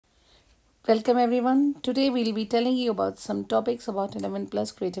Welcome everyone. Today we'll be telling you about some topics about 11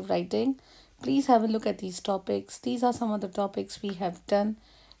 plus creative writing. Please have a look at these topics. These are some of the topics we have done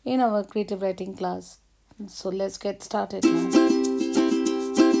in our creative writing class. So let's get started now.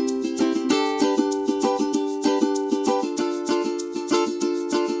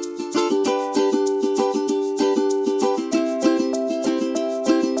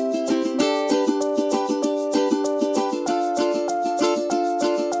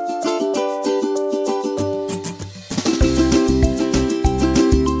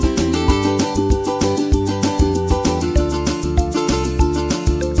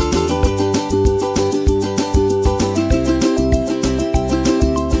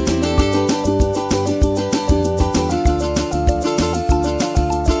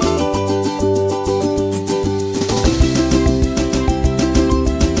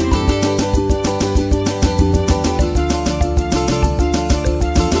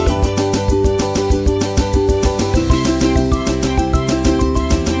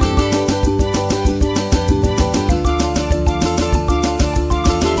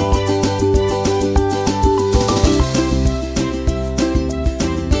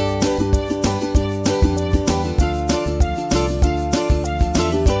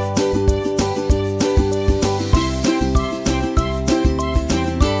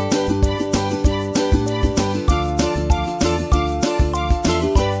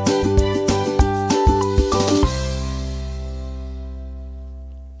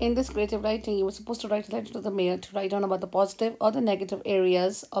 In this creative writing, you were supposed to write a letter to the mayor to write down about the positive or the negative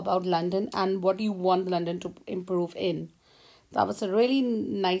areas about London and what you want London to improve in. That was a really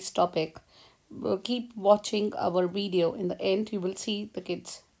nice topic. Keep watching our video. In the end, you will see the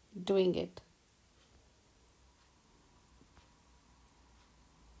kids doing it.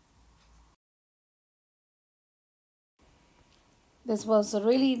 This was a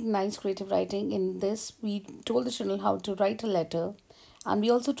really nice creative writing. In this, we told the children how to write a letter, and we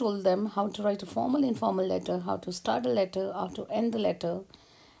also told them how to write a formal, informal letter, how to start a letter, how to end the letter,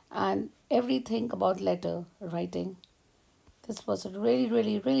 and everything about letter writing. This was a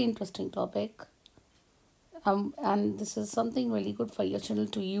really interesting topic. And this is something really good for your children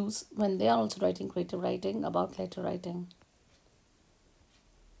to use when they are also writing creative writing about letter writing.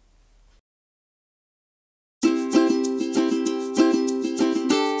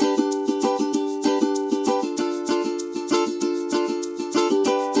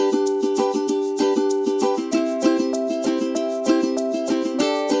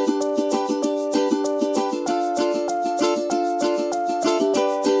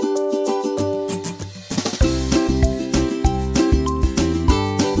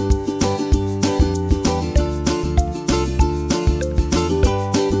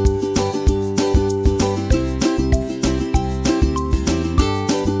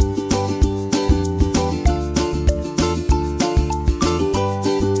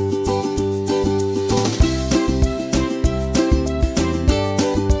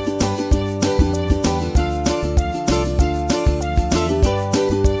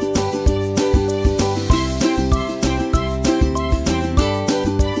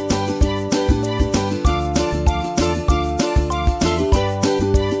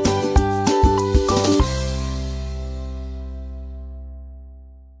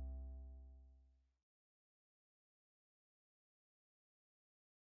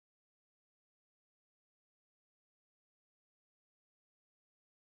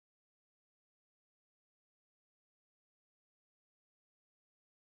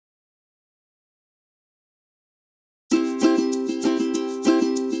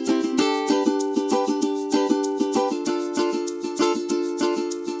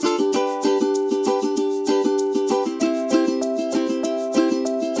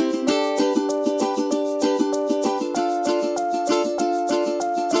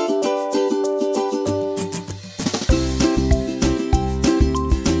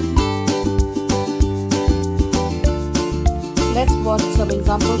 Let's watch some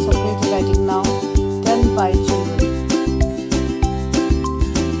examples of creative writing now, done by children.